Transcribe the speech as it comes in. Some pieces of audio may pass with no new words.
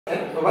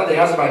About the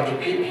husband to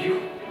keep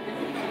you.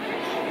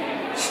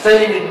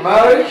 Staying in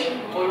marriage.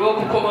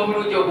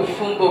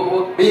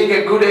 Being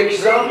a good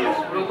example.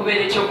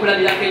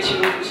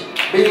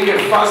 Being a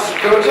first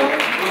daughter.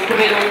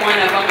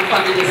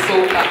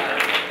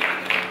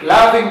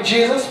 Loving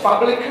Jesus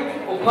publicly.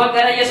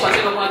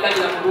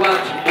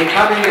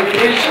 Becoming a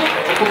preacher.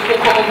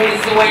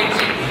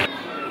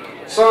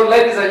 So,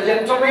 ladies and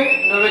gentlemen,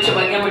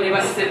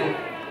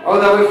 all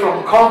the way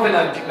from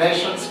Covenant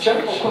Nations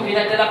Church,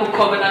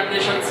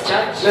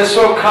 let's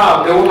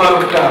welcome the woman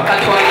of God.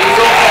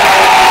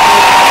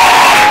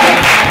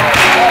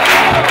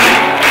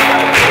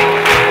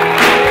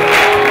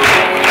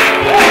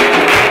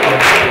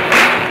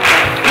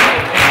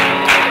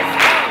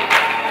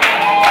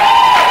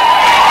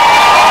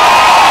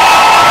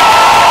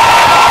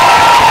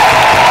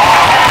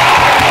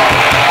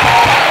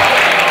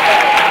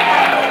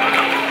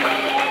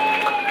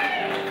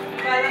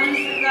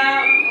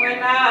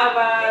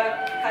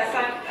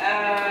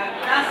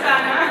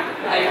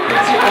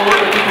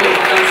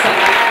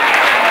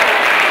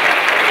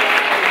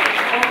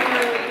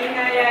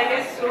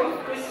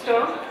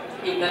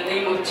 In the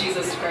name of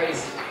Jesus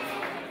Christ,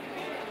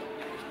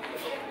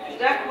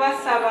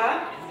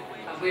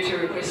 I'm going to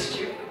request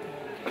you.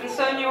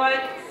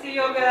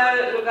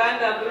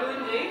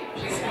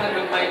 Please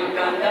pardon my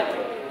Luganda.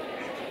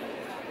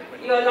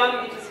 You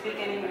allow me to speak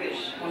in English.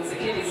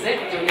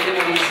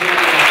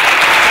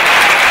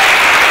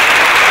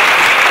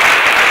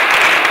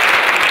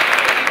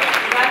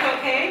 Is that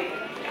okay?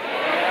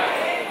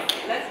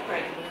 Let's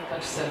pray.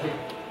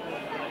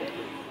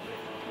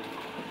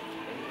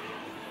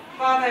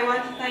 Father, I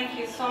want to thank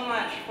you so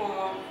much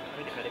for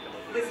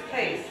this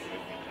place.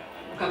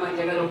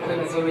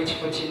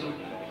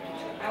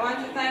 I want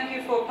to thank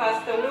you for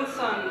Pastor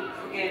Wilson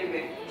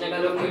Bugembe.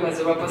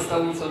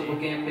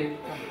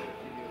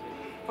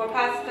 For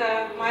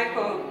Pastor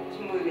Michael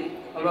Chimuli.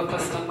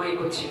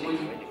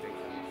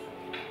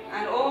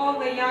 And all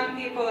the young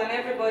people and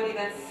everybody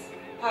that's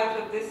part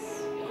of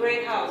this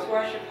great house,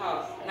 worship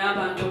house.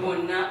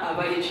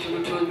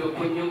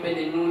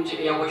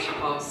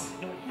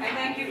 I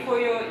thank you for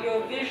your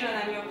vision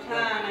and your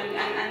plan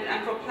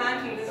and for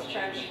planting this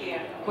church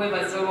here.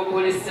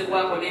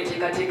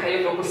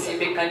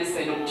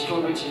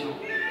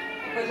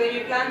 Because when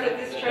you planted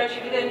this church,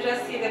 you didn't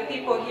just see the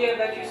people here,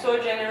 but you saw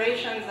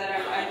generations that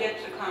are yet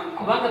to come.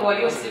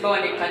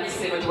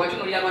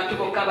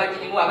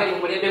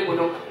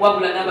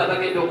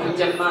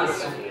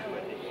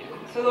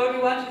 So Lord,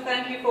 we want to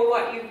thank you for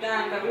what you've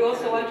done, but we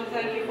also want to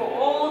thank you for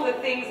all the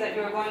things that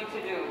you're going to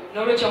do.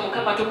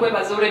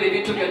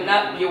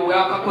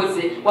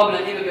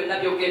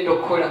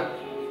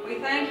 We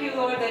thank you,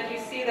 Lord, that you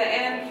see the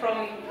end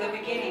from the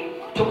beginning.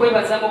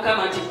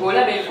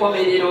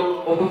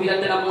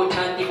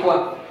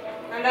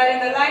 And that in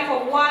the life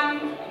of one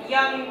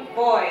young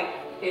boy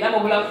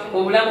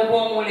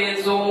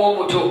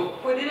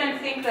who didn't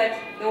think that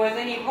there was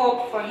any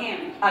hope for him,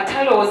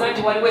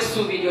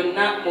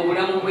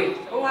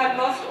 who had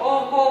lost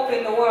all hope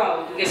in the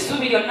world,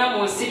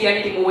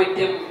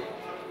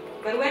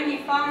 but when he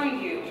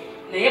found you,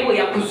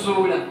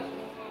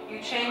 you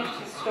changed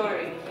his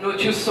story.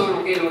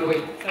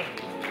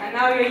 And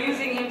now you're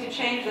using him to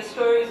change the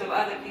stories of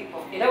other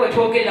people.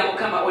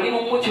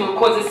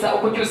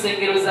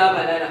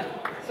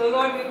 So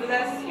Lord, we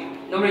bless you.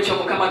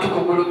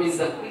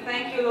 We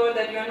thank you, Lord,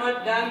 that you're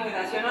not done with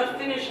us. You're not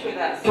finished with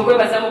us.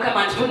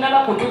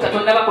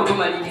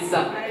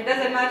 And it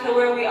doesn't matter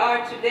where we are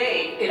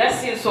today.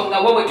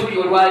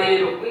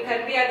 We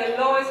can be at the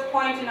lowest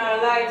point in our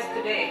lives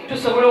today.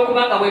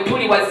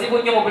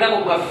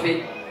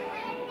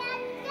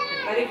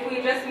 But if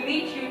we just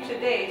meet you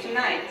today,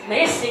 tonight,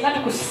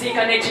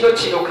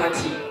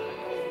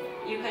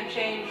 you can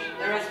change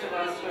the rest of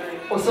our story.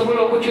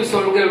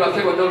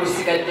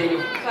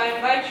 So I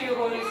invite you,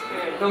 Holy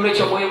Spirit,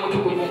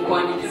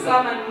 to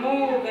come and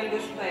move in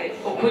this place.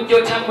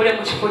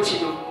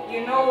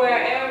 You know where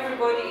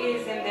everybody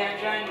is in their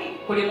journey.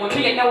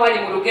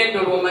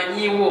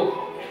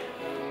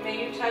 May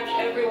you touch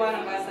every one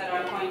of us at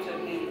our point of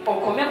need.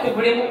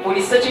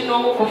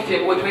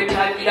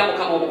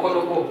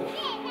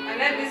 And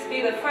let this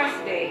be the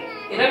first day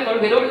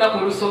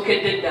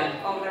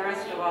of the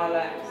rest of our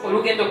lives.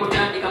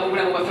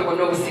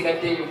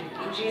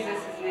 In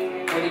Jesus' name,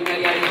 amen.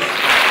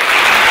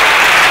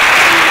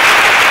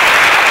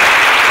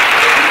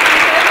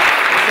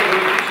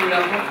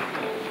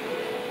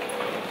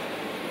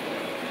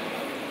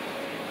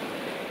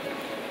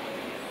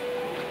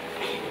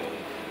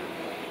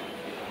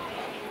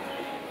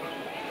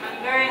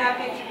 I'm very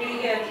happy to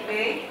be here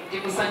today.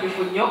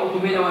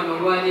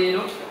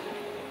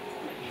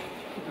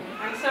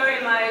 I'm sorry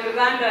my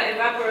Luganda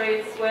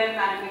evaporates when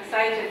I'm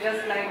excited,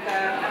 just like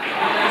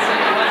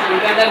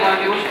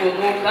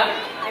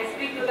I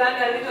speak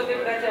Luganda a little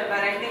bit better,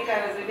 but I think I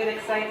was a bit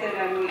excited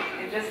and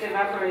it just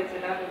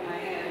evaporated out of my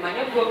head.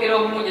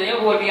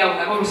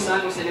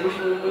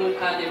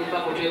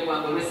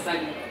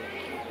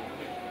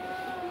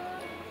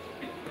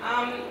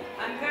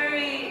 I'm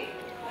very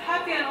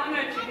happy and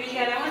honored to be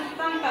here. I want to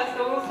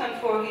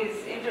for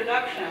his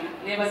introduction.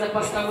 Nebaza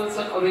Pastor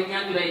Wilson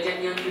olw'ennyanjula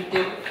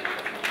egyanyanjuddemu.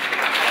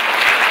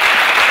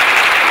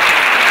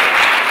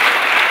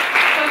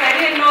 Because I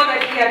didn't know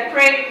that he had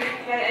prayed.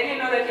 I didn't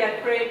know that he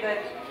had prayed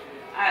that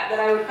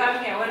I would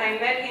come here. When I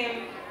met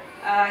him,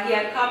 he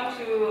had come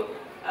to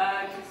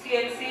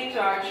CNC, to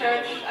our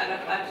church, at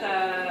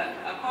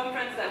a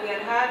conference that we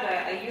had,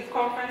 a youth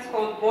conference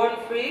called Born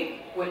Free.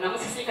 When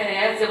namusisinkana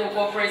yaze mu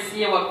conference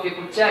ye waffe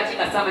ku church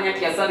nga samanya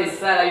nti yasaba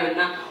essaala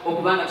yonna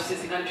okubanga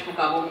tusisinkana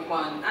tutuuka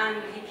ab'omukwano.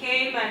 And he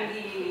came and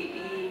he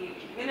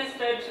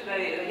ministered to the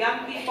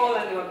young people,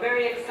 and they were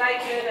very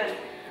excited,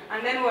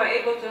 and then we were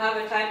able to have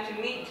a time to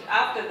meet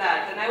after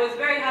that. And I was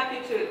very happy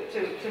to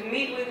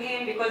meet with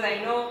him because I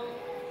know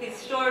his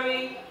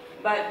story,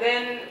 but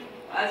then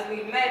as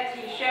we met,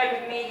 he shared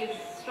with me his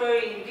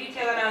story in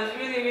detail, and I was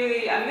really,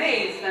 really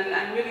amazed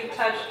and really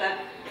touched at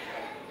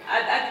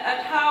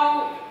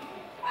how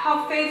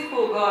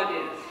faithful God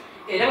is.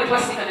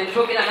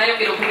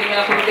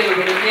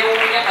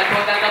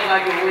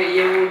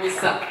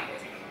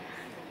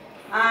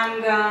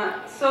 And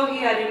so he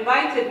had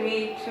invited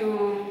me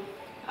to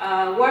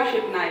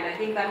worship night. I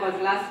think that was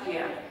last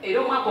year. And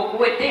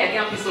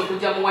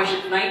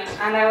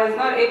I was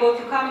not able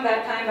to come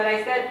that time, but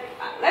I said,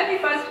 let me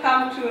first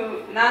come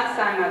to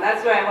Nansana.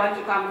 That's where I want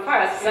to come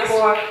first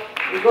before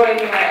we go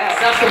anywhere else.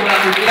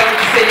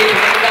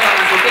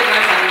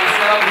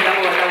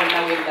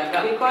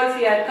 Because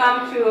he had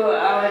come to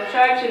our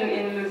church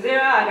in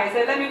Luzira, and I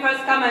said, let me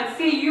first come and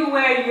see you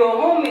where your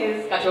home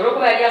is.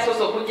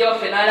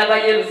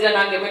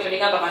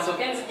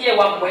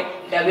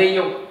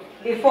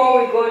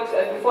 Before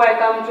I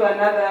come to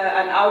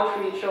an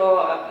outreach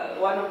or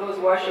one of those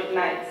worship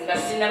nights.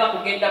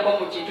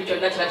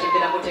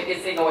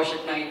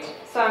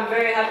 So I'm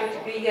very happy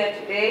to be here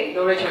today.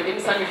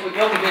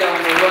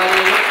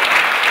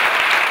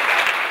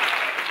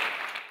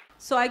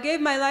 So I gave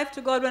my life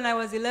to God when I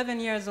was 11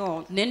 years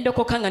old. And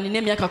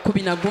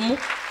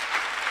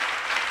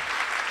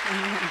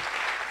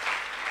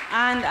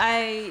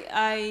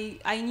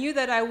I knew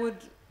that I would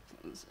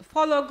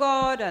follow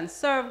God and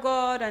serve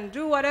God and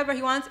do whatever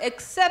he wants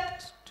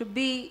except to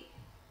be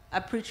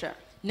a preacher.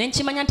 And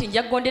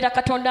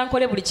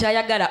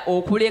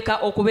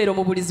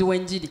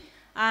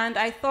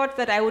I thought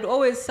that I would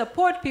always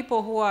support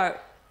people who are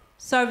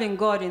serving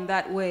God in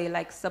that way,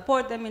 like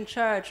support them in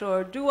church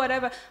or do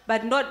whatever,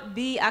 but not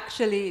be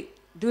actually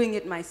doing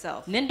it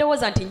myself.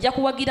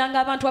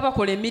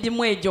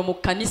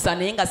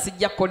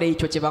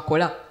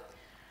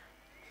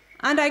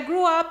 And I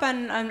grew up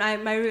and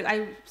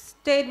I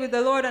stayed with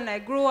the Lord, and I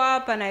grew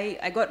up and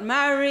I got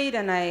married,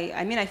 and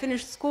I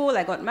finished school,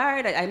 I got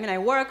married, I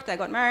worked, I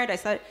got married, I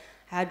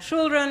had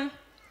children.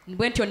 And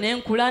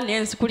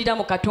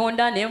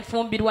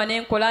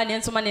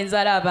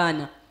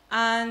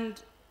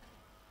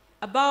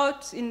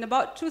in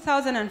about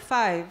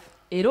 2005,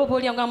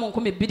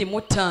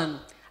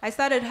 I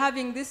started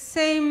having this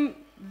same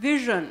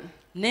vision.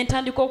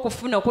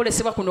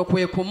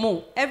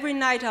 Every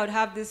night I would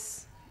have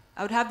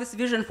this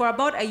vision for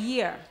about a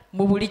year.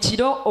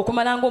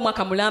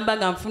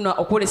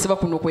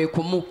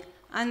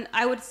 And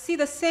I would see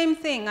the same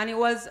thing, and it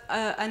was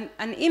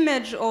an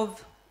image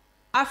of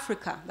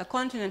Africa, the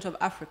continent of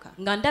Africa.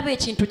 And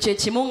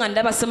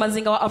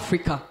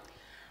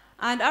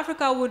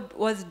Africa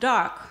was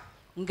dark.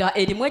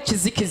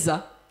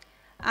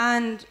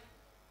 And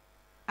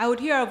I would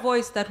hear a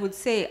voice that would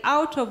say,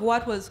 out of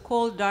what was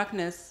called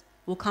darkness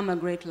will come a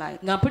great light.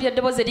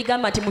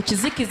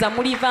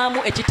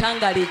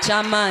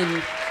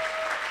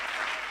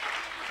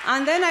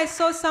 And then I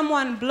saw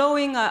someone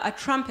blowing a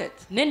trumpet.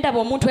 And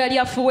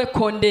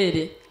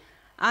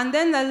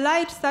then the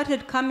light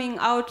started coming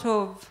out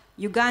of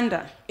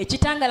Uganda.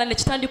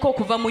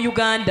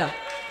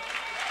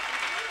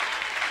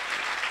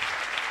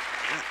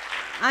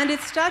 And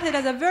it started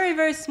as a very,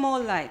 very small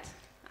light.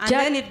 And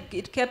then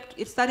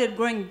it started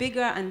growing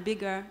bigger and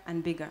bigger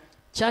and bigger.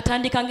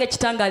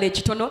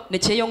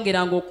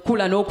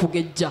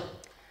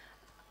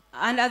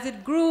 And as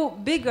it grew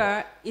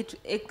bigger, it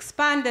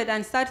expanded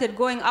and started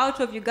going out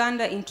of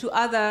Uganda into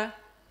other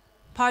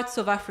parts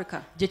of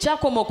Africa.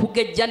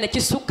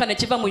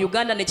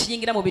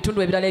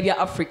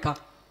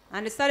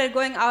 And it started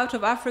going out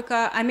of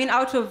Africa,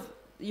 out of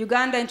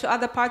Uganda into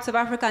other parts of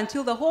Africa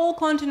until the whole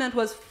continent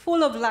was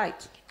full of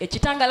light.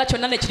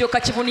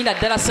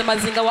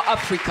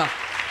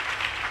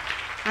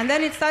 And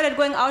then it started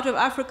going out of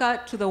Africa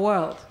to the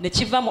world.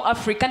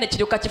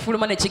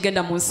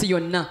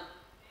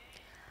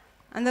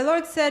 And the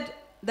Lord said,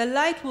 the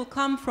light will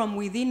come from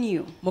within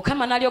you.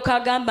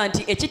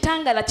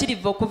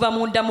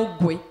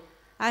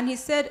 And he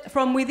said,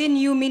 from within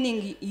you,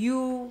 meaning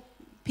you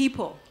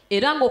people.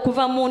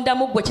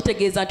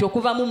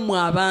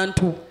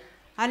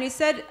 And he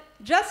said,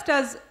 just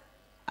as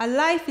a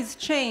life is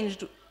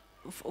changed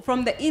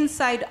from the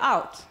inside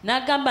out, he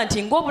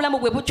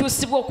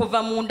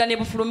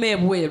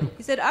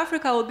said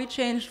Africa will be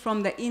changed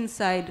from the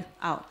inside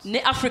out.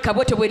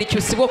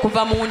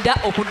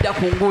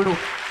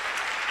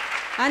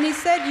 And he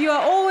said, you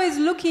are always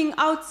looking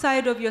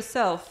outside of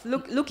yourself,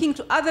 looking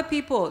to other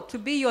people to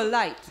be your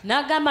light.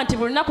 N'agamba nti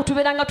buli lunaku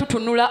tubeera nga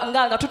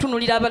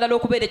tutunulira abalala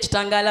okubeera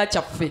ekitangaala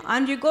kyaffe.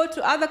 And you go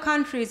to other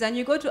countries and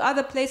you go to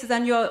other places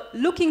and you're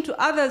looking to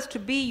others to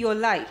be your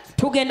light.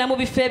 Tugenda mu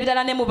bifo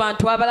ebirala ne mu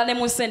bantu abalala ne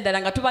mu nsi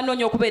endala nga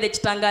tubanoonya okubeera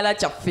ekitangaala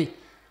kyaffe.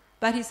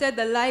 But he said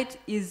the light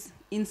is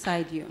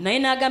inside you. Naye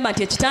n'agamba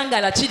nti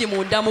ekitangaala kiri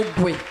munda mu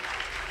ggwe.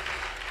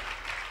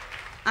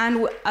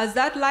 And as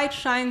that light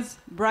shines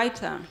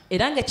brighter,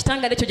 era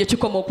ng'ekitangaala ekyo gye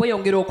kikoma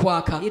okweyongera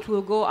okwaka, it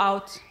will go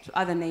out to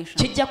other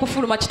nations. kijja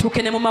kufuluma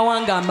kituuke ne mu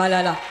mawanga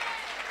amalala.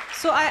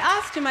 So I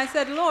asked him, I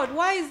said, Lord,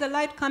 why is the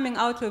light coming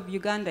out of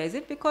Uganda? Is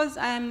it because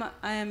I am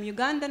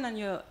Ugandan and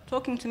you're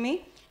talking to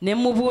me? Ne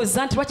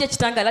mubuuza nti lwaki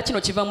ekitangaala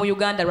kino kiva mu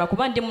Uganda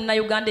lwakuba ndi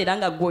munnayuganda era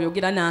nga ggwe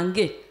oyogera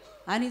nange.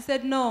 And he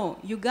said, no,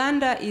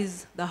 Uganda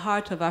is the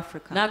heart of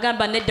Africa.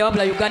 N'agamba nedda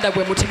wabula Uganda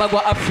gwe mutima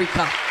gwa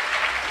Africa.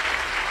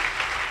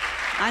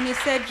 And he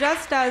said,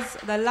 just as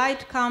the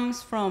light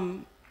comes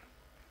from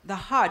the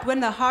heart,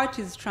 when the heart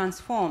is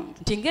transformed,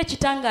 nti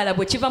ng'ekitangaala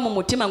bwe kiva mu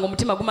mutima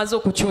ng'omutima gumaze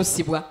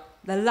okukyusibwa,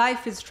 the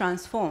life is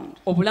transformed.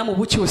 obulamu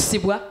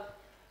bukyusibwa.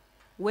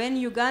 When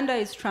Uganda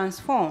is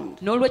transformed,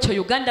 N'olwekyo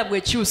Uganda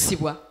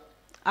bw'ekyusibwa,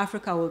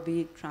 Africa will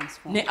be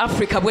transformed. ne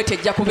Africa bw'etyo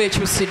ejja kuba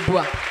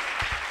ekyusiddwa.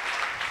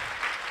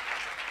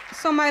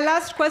 So my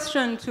last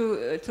question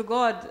to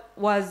God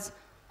was,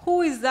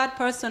 who is that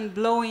person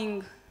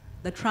blowing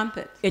the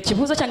trumpet?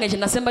 Ekibuuzo kyange kye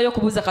nasembayo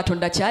okubuuza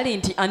Katonda kyali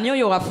nti ani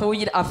oyo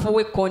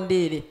afuuwa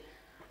ekkondeere?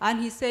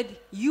 And he said,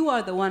 you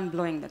are the one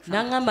blowing the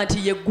trumpet. N'aŋŋamba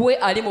nti ye ggwe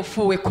ali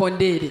mufuuwa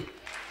ekkondeere.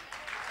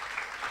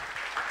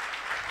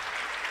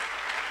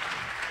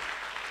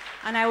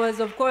 And I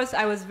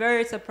was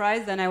very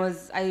surprised, and I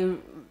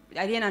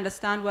didn't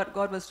understand what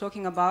God was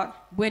talking about.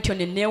 Bwentyo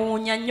ne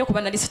neewuunya nnyo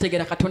kuba nali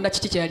sitegeera Katonda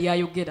kiki kye yali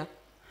ayogera.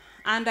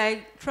 And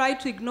I tried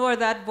to ignore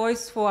that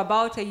voice for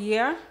about a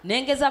year.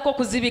 Ne ngezaako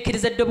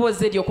okuzibikiriza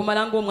eddoboozi eryo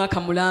okumala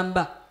ng'omwaka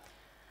mulamba.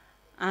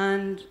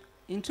 And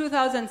in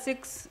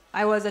 2006,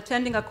 I was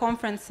attending a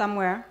conference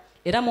somewhere.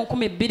 Era mu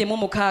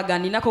 2006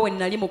 ninako we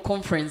nali mu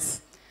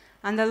conference.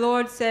 And the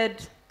Lord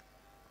said,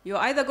 you're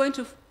either going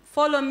to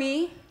follow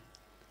me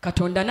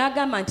Katonda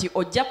n'agamba nti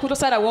ojja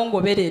kusalawo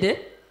ngoberere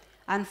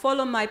and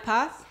follow my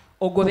path,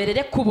 ogoberere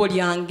ekkubo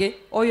lyange,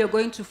 or you're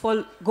going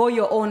to go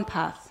your own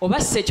path.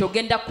 oba si ekyo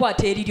ogenda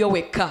kukwata eriryo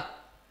wekka.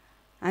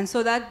 And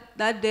so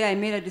that day I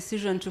made a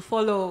decision to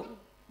follow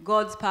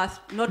God's path,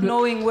 not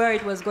knowing where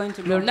it was going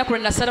to go. Olunaku lwe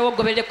nasalawo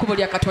okugoberera ekkubo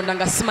lya Katonda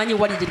nga simanyi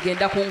wali gye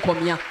ligenda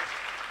kunkomya.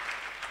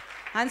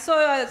 And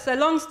so it's a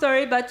long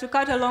story, but to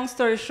cut a long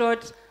story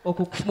short,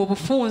 Mu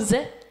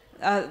bufunze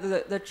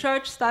the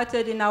church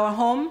started in our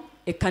home.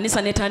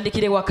 Ekkanisa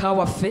n'etandikira ewaka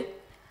waffe.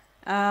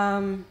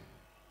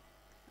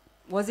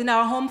 Was in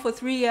our home for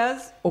 3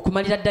 years.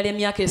 Okumalira ddala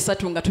emyaka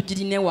 3 nga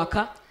tugirina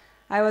ewaka.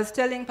 I was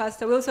telling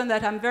Pastor Wilson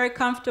that I'm very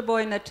comfortable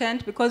in a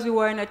tent because we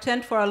were in a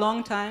tent for a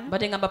long time.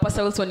 Badde ngamba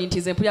Pastor Wilson nti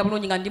nze mpulira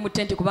bulungi nga ndi mu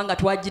tenti kubanga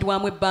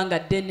twagirwamu ebbanga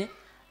ddene.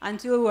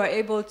 Until we were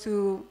able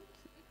to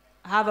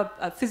have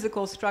a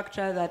physical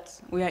structure that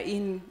we are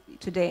in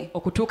today.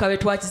 Okutuuka lwe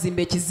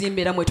twakizimba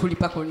ekizimbe era mwe tuli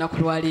paka olunaku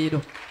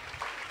lwaleero.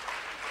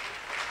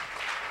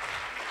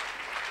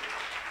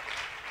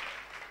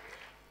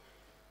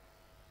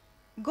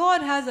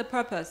 God has a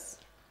purpose.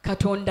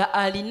 Katonda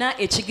alina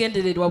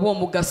ekigendererwa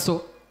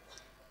bw'omugaso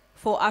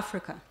For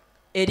Africa.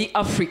 eri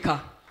Africa.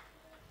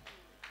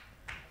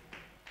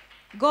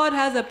 God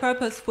has a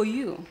purpose for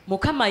you.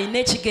 Mukama alina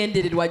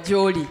ekigendererwa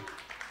gy'oli.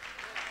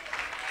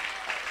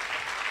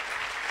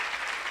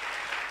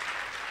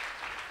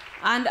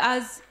 And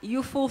as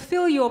you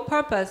fulfill your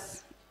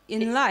purpose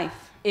in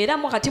life, Era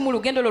wakati mu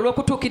lugendo lwo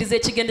lw'okutuukiriza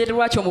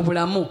ekigendererwa kyo mu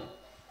bulamu,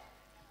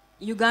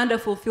 Uganda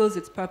fulfills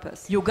its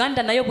purpose.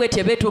 Uganda nayo bw'etyo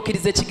eba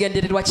etuukiriza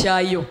ekigendererwa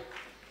kyayo.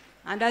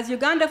 And as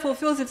Uganda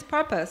fulfills its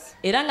purpose,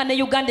 Era nga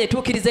ne Uganda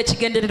etuukiriza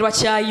ekigendererwa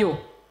kyayo,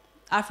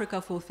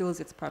 Africa fulfills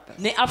its purpose.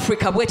 ne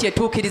Africa bw'etyo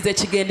etuukiriza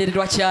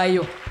ekigendererwa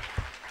kyayo.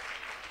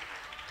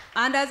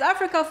 And as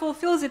Africa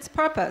fulfills its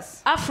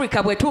purpose,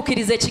 Africa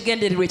bw'etuukiriza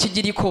ekigendererwa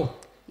ekigiriko,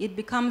 it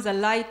becomes a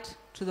light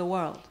to the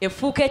world.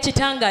 efuuka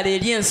ekitangaala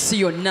eri ensi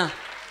yonna.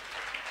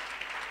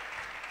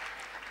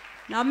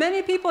 Now,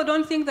 many people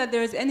don't think that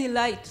there is any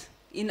light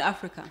in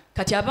Africa.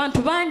 Kati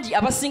abantu bangi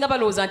abasinga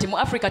balowooza nti mu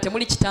Africa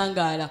temuli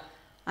kitangaala.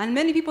 And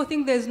many people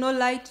think there is no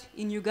light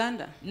in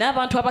Uganda.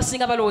 N'abantu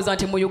abasinga balowooza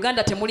nti mu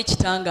Uganda temuli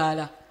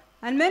kitangaala.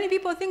 And many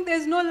people think there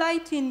is no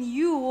light in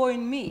you or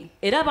in me.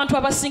 Era abantu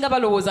abasinga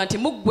balowooza nti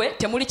mu ggwe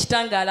temuli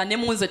kitangaala ne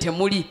mu nze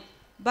temuli.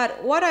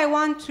 But what I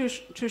want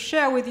to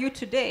share with you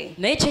today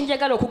Naye kye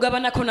njagala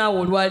okugabanako naawe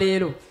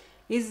olwaleero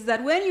is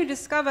that when you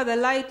discover the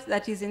light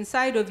that is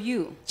inside of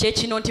you, kye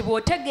kino nti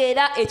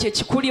bw'otegeera ekyo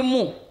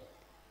ekikulimu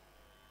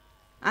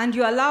and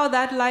you allow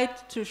that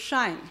light to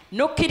shine,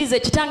 n'okkiriza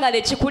ekitangaala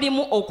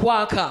ekikulimu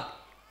okwaka,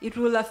 it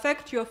will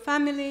affect your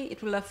family,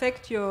 it will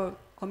affect your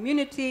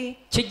community,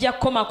 kijja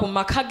kukoma ku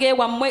maka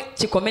g'ewammwe,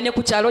 kikome ne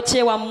ku kyalo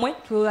ky'ewammwe,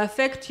 it will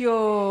affect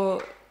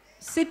your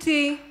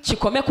city,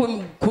 kikome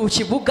ku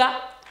kibuga,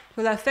 it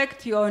will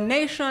affect your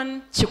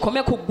nation,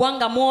 kikome ku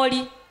ggwanga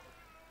mw'oli.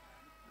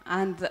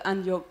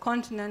 and your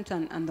continent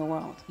and the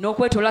world.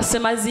 N'okwetoola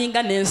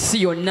Ssemazinga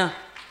n'ensi yonna.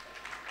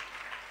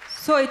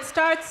 So it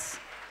starts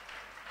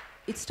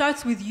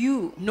with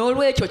you.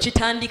 N'olwekyo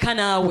kitandika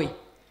naawe.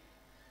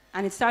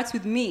 And it starts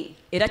with me.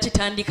 Era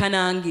kitandika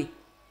nange.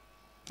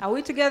 Are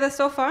we together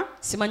so far?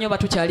 Simanyi oba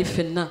tukyali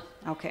ffenna.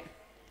 Okay.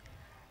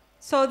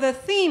 So the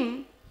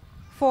theme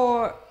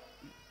for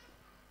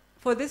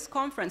this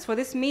conference, for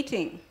this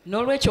meeting,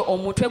 N'olwekyo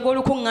omutwe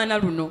gw'olukuŋŋaana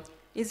luno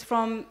is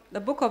from the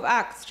book of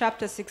Acts,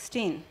 chapter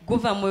 16.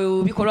 guva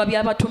mu bikolwa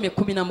by'abatume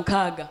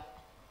 16.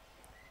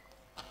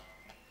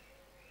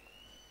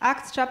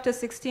 Acts chapter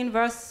 16,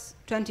 verse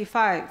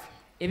 25.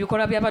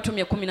 Ebikolwa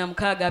by'abatume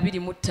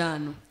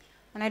 16:25.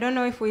 And I don't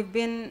know if we've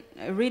been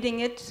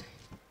reading it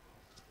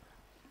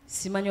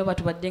Simanyi oba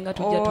tubadde nga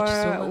tujja or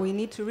tukisoma we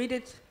need to read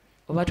it.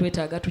 oba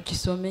twetaaga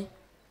tukisome.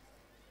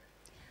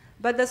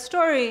 But the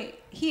story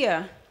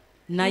here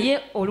Naye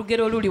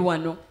olugero oluli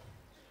wano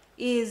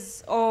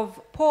is of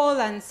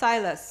Paul and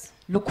Silas.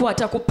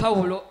 lukwata ku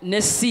Pawulo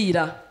ne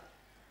Siira.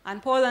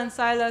 And Paul and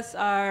Silas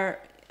are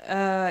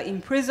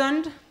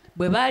imprisoned,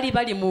 Bwe baali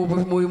bali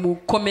mu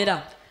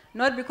kkomera.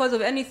 not because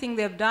of anything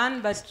they've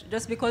done, but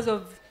just because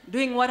of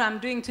doing what I'm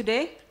doing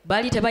today.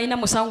 Baali tebalina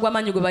musango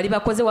gw'amaanyi gwe bali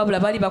bakoze wabula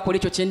baali bakola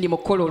ekyo kye ndi mu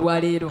kukola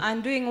olwaleero.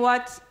 And doing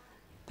what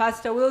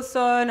Pastor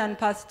Wilson and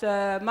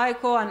Pastor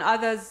Michael and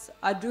others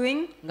are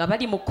doing. Nga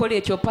bali mu kukola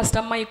ekyo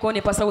Pastor Michael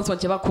ne Pastor Wilson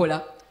kye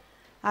bakola.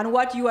 And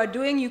what you are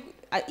doing,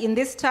 in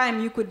this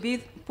time, you could be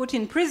put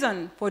in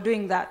prison for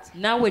doing that.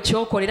 Naawe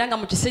kyokola era nga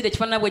mu kiseera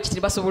ekifaanana bwe kiti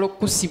basobola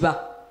okukusiba.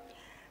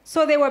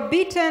 So they were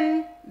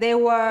beaten, their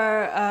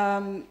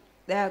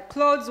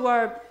clothes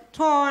were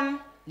torn,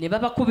 Ne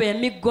babakuba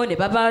emiggo ne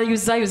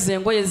babayuzayuza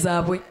engoye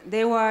zaabwe.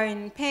 they were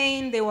in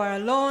pain, they were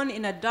alone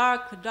in a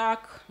dark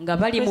Nga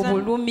bali mu prison.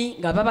 bulumi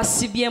nga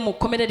babasibye mu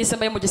kkomera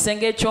erisembayo mu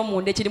kisenge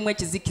eky'omunda ekirimu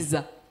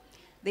ekizikiza.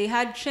 They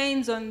had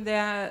chains on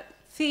their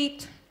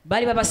feet,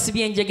 Baali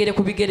babasibye enjegere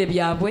ku bigere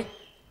byabwe.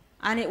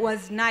 and it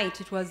was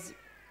night, it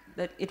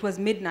was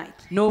midnight.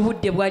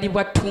 N'obudde bwali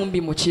bwa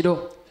ttumbi mu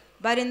kiro.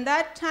 But in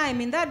that time,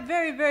 in that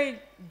very, very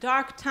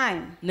dark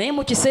time, Naye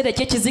mu kiseera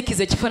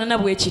eky'ekizikiza ekifaanana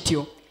bwe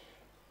kityo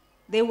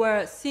they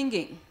were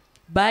singing.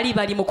 baali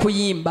bali mu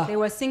kuyimba They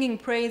were singing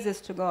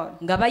praises to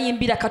God. nga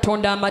bayimbira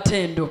Katonda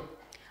amatendo.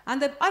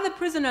 And the other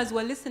prisoners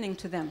were listening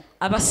to them.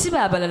 Abasibe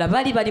abalala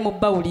baali bali mu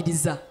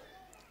bawuliriza.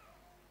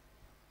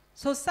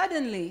 So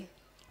suddenly,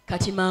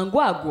 Kati mangu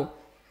ago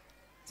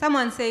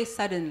someone say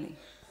suddenly.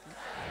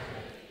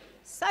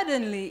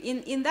 Suddenly,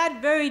 in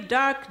that very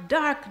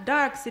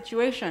dark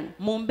situation,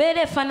 mu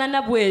mbeera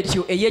efaanana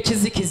bw'etyo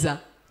ey'ekizikiza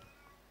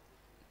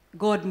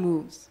God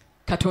moves.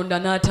 Katonda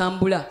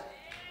n'atambula.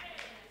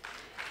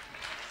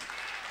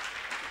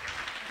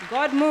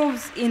 God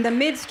moves in the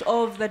midst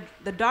of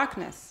the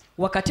darkness.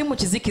 Wakati mu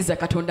kizikiza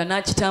Katonda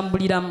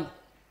n'akitambuliramu.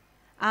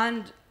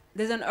 And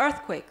there's an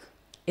earthquake.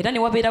 Era ne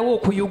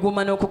wabeerawo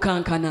okuyuguma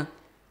n'okukankana.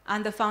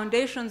 And the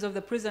foundations of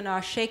the prison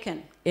are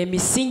shaken.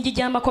 Emisingi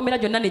gy'amakomera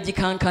gyonna ne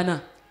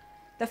gikankana.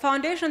 The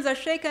foundations are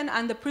shaken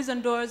and the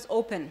prison doors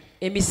open.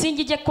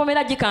 Emisingi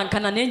gy'ekkomera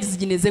gikankana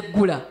n'enzigi ne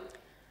zeggula.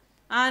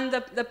 And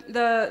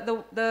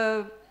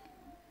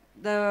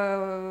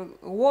the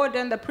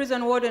warden, the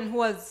prison warden who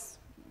was,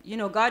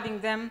 guarding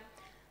them,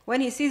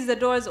 when he sees the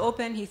doors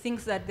open, he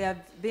thinks that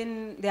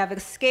they have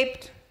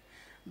escaped,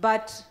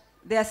 but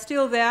they are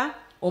still there.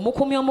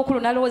 Omukuumi omukulu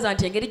n'alowooza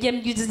nti engeri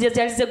gy'enjuzi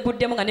zaali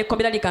zegguddemu nga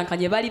n'ekkomera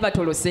likankanye baali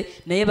batolose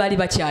naye baali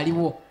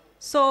bakyaliwo.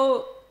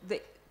 So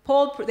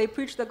they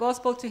preach the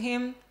gospel to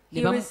him.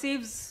 He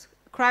receives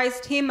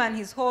Christ, him and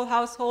his whole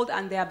household,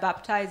 and they are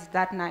baptized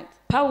that night.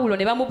 Pawulo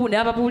ne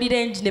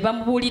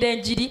bamubuulira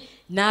enjiri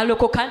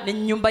n'alokoka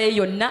n'ennyumba ye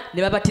yonna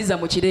ne babatiza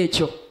mu kiro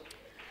ekyo.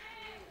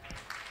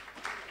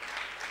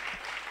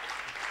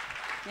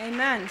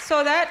 Amen.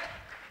 So that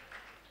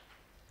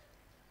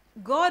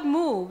God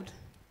moved,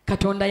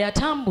 Katonda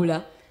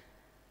yatambula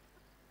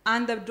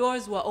and the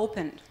doors were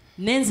opened.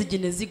 n'enzigi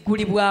ne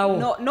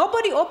ziggulibwawo.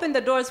 Nobody opened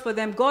the doors for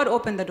them. God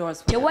opened the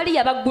doors for them. Tewali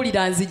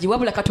yabaggulira nzigi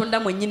wabula Katonda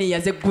mwennyini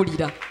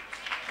yazeggulira.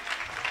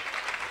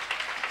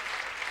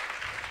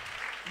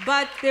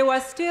 But they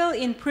were still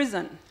in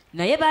prison.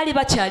 Naye baali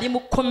bakyali mu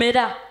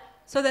kkomera.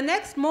 So the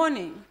next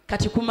morning,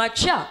 Kati ku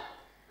makya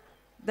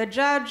the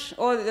judge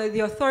or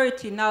the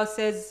authority now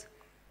says,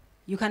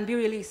 you can be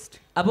released.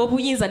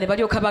 ab'obuyinza ne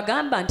balyoka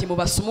bagamba nti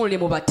mubasumulule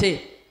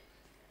mubate.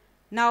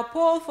 Now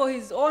Paul, for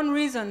his own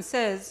reason,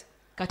 says,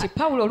 Kati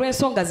Pawulo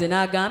olw'ensonga ze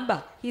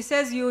n'agamba he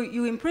says,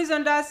 you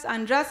imprisoned us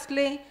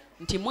unjustly,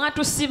 nti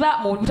mwatusiba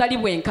mu butali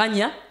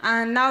bwenkanya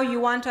and now you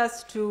want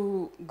us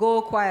to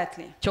go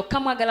quietly. kyokka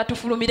mwagala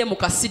tufulumire mu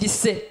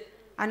kasirise.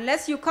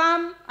 Unless you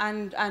come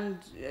and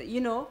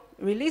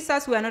release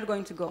us, we are not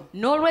going to go.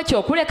 N'olwekyo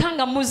okuleka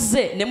nga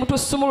muzze ne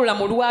mutusumulula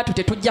mu lwatu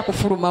tetujja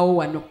kufulumawo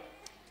wano.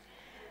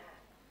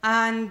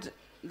 And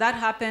that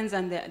happens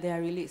and they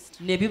are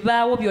released. Ne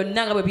bibaawo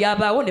byonna nga bwe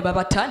byabaawo ne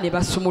babata ne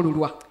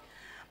basumululwa.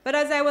 But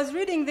as I was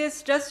reading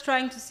this, just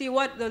trying to see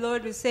what the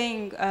Lord was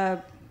saying,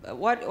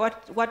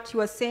 what he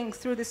was saying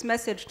through this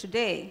message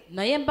today,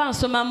 Naye mba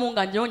nsomamu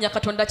nga nnoonya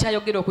Katonda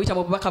kyayogera okuyita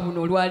mu bubaka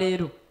buno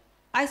olwaleero.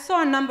 I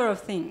saw a number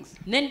of things.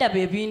 Nendaba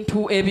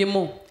ebintu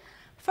ebimu.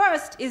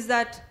 First is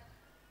that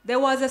there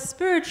was a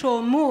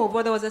spiritual move,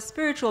 or there was a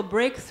spiritual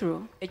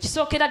breakthrough.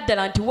 Ekisookera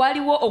ddala nti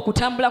waliwo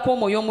okutambula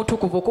kw'omwoyo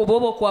omutukuvu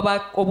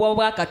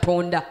obwa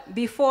Katonda.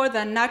 Before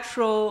the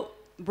natural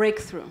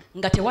breakthrough.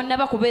 Nga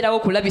tewannaba kubeerawo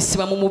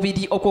okulabisibwa mu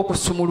mubiri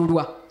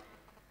okw'okusumululwa.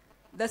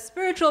 The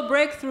spiritual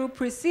breakthrough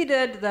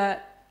preceded the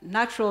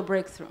natural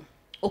breakthrough.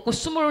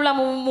 Okusumulula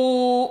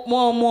mu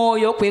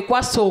omwoyo kwe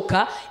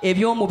kwasooka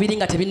eby'omubiri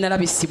nga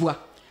tebinnalabisibwa.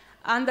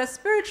 And the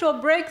spiritual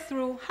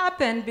breakthrough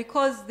happened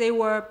because they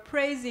were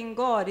praising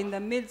God in the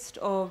midst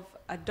of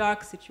a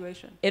dark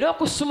situation. Era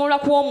okusumulula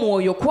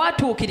kw'omwoyo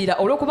kwatuukirira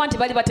olw'okuba nti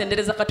bali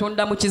batendereza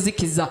Katonda mu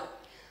kizikiza.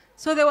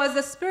 So there was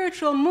a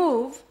spiritual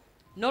move.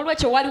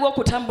 N'olwekyo waliwo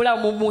okutambula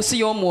mu nsi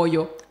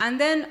y'omwoyo. And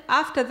then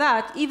after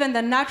that, even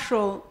the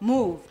natural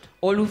moved.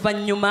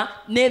 Oluvannyuma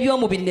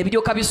n'eby'omubiri ne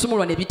biryoka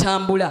bisumulwa ne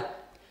bitambula.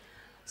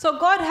 So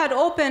God had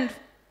opened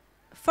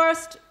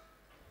first,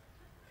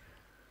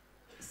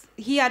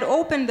 He had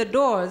opened the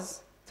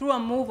doors through a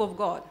move of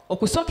God.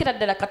 Okusookera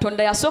ddala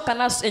Katonda yasooka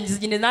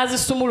enzigi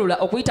n'azisumulula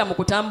okuyita mu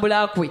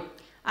kutambula kwe.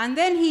 And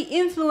then He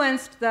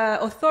influenced the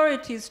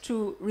authorities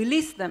to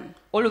release them.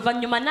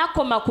 Oluvannyuma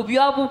n'akoma ku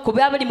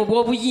byabali mu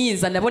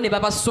bw'obuyinza nabo ne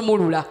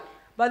babasumulula.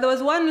 But there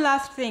was one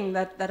last thing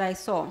that I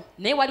saw.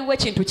 Naye waliwo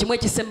ekintu kimu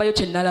ekisembayo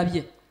kye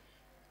nalabye.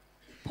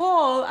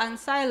 Paul and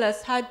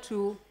Silas had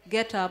to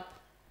get up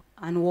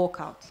and walk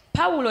out.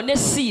 Pawulo ne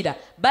Siira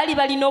bali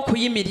balina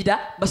okuyimirira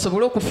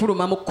basobole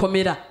okufuluma mu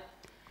kkomera.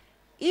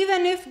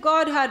 Even if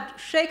God had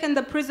shaken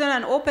the prison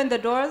and opened the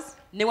doors,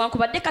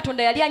 newankubadde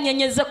Katonda yali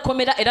anyenyeza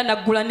kkomera era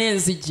naggula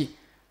n'enzigi.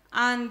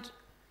 And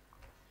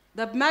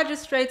the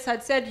magistrates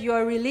had said, "You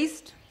are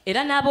released."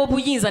 Era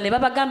n'ab'obuyinza ne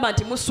babagamba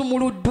nti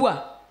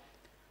musumuluddwa.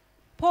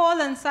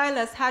 Paul and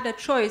Silas had a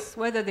choice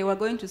whether they were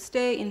going to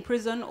stay in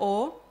prison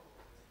or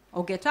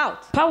get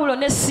out. Pawulo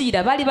ne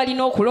Siira bali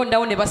balina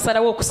okulondawo ne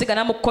basalawo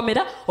okusigala mu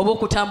kkomera oba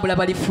okutambula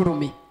bali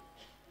fulume.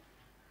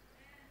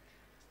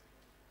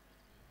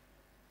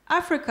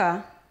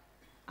 Africa,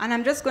 and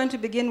I'm just going to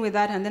begin with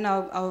that, and then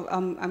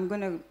I'm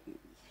going to.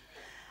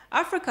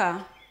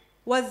 Africa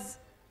was,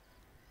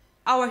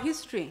 our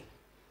history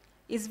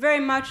is very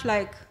much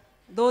like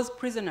those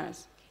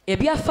prisoners.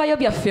 Ebyafaayo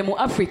byaffe mu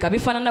Africa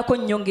bifaananako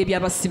nnyo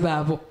ng'ebyabasibe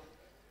abo.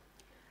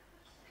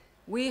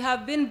 We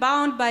have been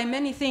bound by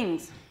many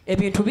things.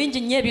 Ebintu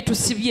bingi nnyo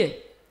ebitusibye.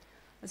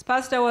 As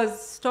Pastor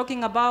was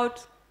talking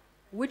about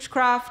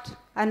witchcraft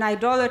and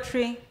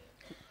idolatry.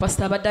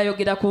 Pastor abadde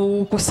ayogera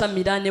ku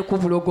kusamira ne ku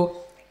bulogo.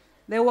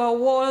 There were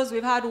wars,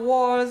 we've had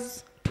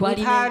wars, we've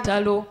had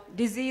entalo,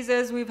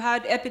 diseases, we've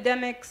had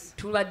epidemics,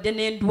 tulwadde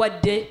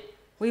n'endwadde,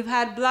 we've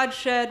had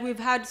bloodshed, we've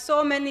had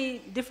so many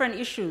different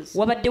issues.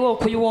 Wabaddewo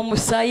okuyiwa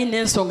omusaayi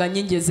n'ensonga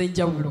nnyingi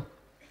ez'enjawulo.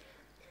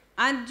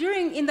 And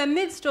in the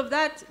midst of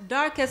that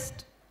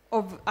darkest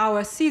of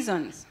our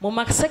seasons, mu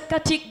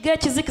masekkati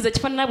g'ekizikiza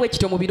ekifaanana bwe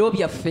kityo mu biro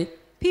byaffe,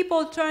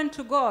 people turn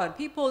to God.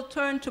 People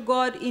turn to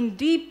God in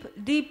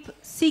deep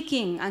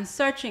seeking and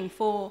searching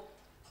for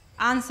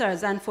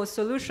answers and for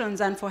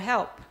solutions and for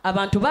help.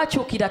 Abantu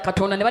bakyukira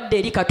Katonda ne badda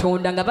eri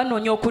Katonda nga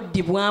banoonya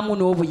okuddibwamu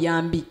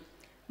n'obuyambi.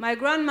 My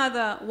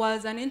grandmother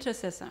was an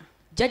intercessor.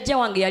 Jjajja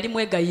wange yali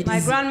mwegayirizi. My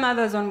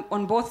grandmothers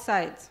on both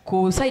sides.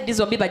 Ku sayidi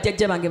zombi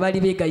bajjajja bange bali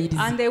beegayirizi.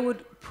 And they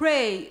would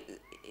pray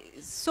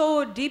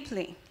so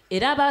deeply.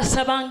 Era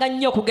baasabanga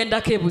nnyo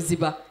okugendako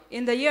ebuziba.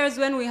 In the years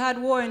when we had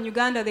war in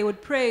Uganda, they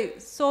would pray,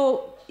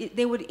 so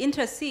they would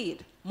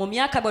intercede. Mu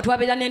myaka bwe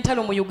twabeera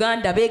n'entalo mu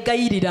Uganda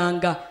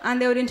beegayiriranga. And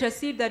they would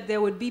intercede that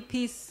there would be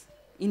peace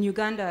in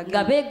Uganda again.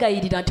 Nga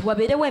beegayirira nti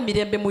wabeerewo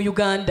emirembe mu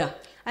Uganda.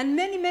 And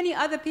many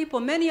other people,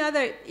 many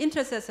other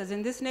intercessors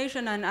in this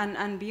nation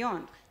and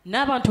beyond.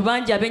 N'abantu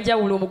bangi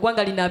ab'enjawulo mu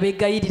ggwanga lino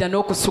abeegayirira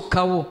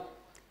n'okusukkawo.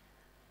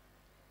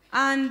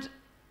 And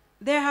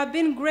there have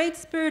been great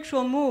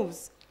spiritual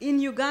moves in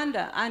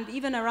Uganda and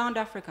even around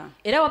Africa.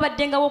 Era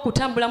wabaddengawo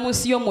okutambula mu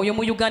nsi y'omwoyo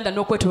mu Uganda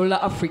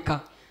n'okwetooloola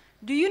Africa.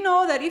 Do you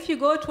know that if you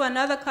go to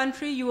another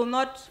country, you will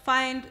not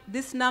find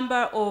this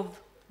number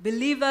of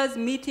believers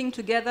meeting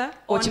together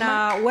on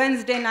a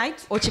Wednesday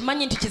night?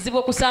 Okimanyi nti kizibu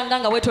okusanga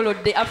nga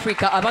weetoolodde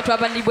Africa abantu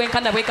abandi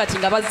bwenkana bwe kati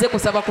nga bazze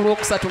kusaba ku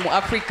Lwokusatu mu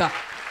Africa.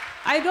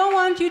 I don't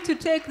want you to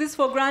take this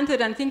for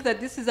granted and think that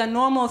this is a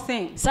normal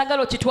thing.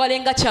 Saagala okitwale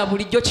nga kya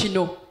bulijjo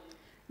kino.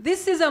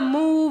 This is a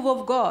move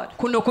of God.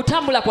 Kuno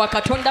kutambula kwa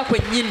Katonda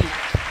kwennyini.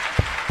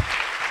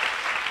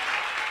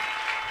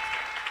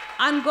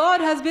 And God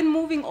has been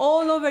moving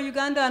all over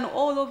Uganda and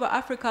all over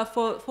Africa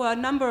for a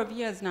number of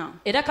years now.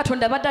 Era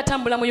Katonda abadde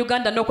atambula mu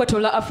Uganda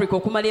n'okwetooloola Africa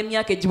okumala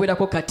emyaka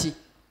egiwerako kati.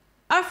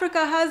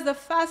 Africa has the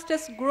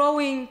fastest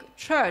growing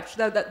church.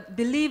 The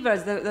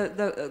believers,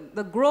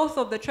 the growth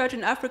of the church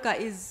in Africa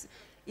is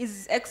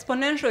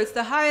exponential. It's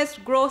the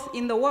highest growth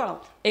in the world.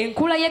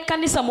 Enkula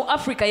y'ekkanisa mu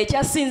Africa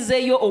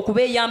ekyasinzeeyo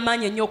okuba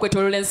ey'amaanyi ennyo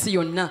okwetooloola ensi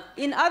yonna.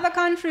 In other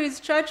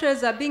countries,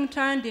 churches are being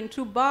turned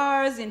into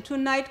bars, into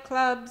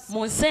nightclubs.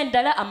 Mu nsi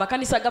endala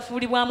amakanisa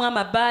gafuulibwamu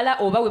amabaala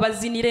oba we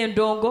bazinira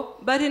endongo.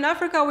 But in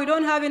Africa, we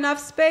don't have enough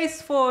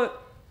space for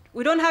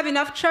We don't have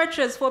enough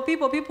churches for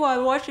people. People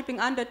are worshipping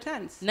under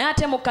tents. naye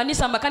ate mu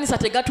kanisa amakanisa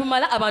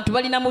tegatumala abantu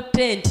balina mu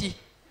tenti.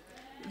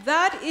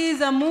 That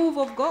is a move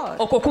of God.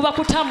 Okwo kuba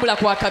kutambula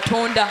kwa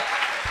Katonda.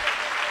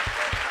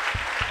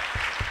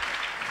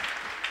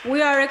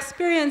 We are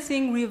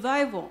experiencing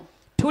revival.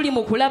 Tuli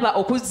mu kulaba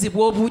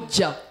okuzzibwa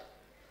obujja.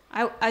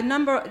 I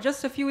remember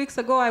just a few weeks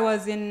ago I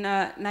was in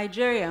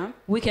Nigeria.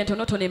 Weekend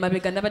onotono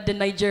emabega nabadde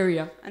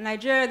Nigeria. In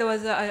Nigeria there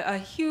was a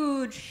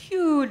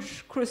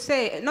huge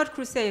crusade, not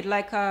crusade,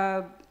 like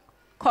a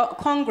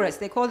congress.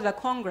 They called it a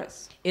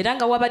congress. Era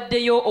nga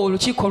wabaddeyo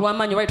olukiiko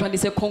olw'amaanyi oba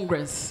twandise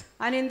congress.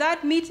 And in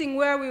that meeting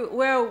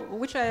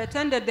which I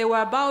attended, there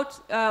were about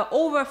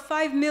over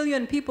 5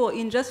 million people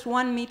in just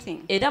one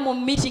meeting. Era mu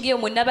meeting eyo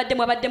mwe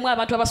nabaddemu abaddemu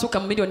abantu abasukka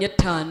mu miliyoni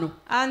 5.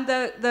 And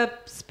the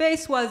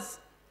space was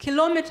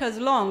kilometers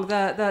long.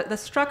 The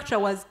structure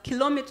was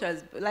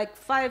kilometers, like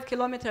 5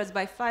 kilometers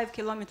by 5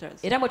 kilometers.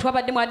 Era mwe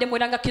twabaddemu abaddemu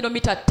era nga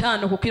kilomita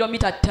 5 ku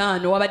kilomita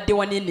 5 wabadde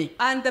wanene.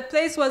 And the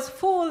place was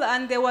full,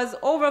 and there was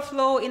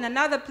overflow in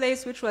another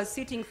place which was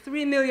seating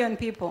 3 million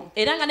people.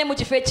 Era nga ne mu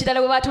kifo ekirala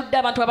we batudde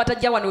abantu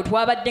abatajja wano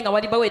twabadde nga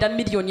wali bawera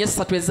miliyoni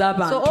 3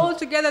 ez'abantu. So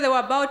altogether there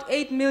were about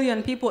 8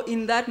 million people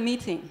in that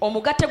meeting.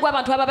 Omugatte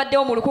gw'abantu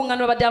ababaddewo mu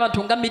lukuŋŋaana babadde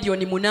abantu nga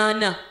miliyoni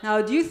 8.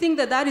 Now do you think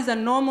that is a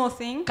normal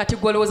thing? Kati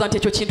gwe olowooza nti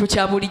ekyo kintu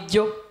kya bulijjo?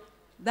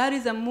 That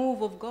is a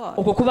move of God.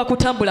 Okwo kuba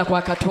kutambula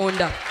kwa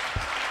Katonda.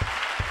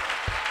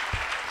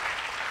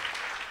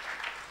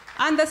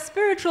 And the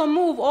spiritual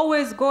move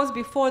always goes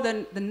before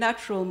the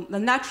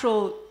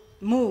natural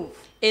move.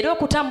 Era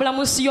okutambula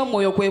mu nsi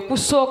y'omwoyo kwe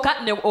kusooka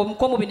ne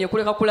omukoomubi ne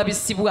kuleka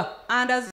kulabisibwa. And as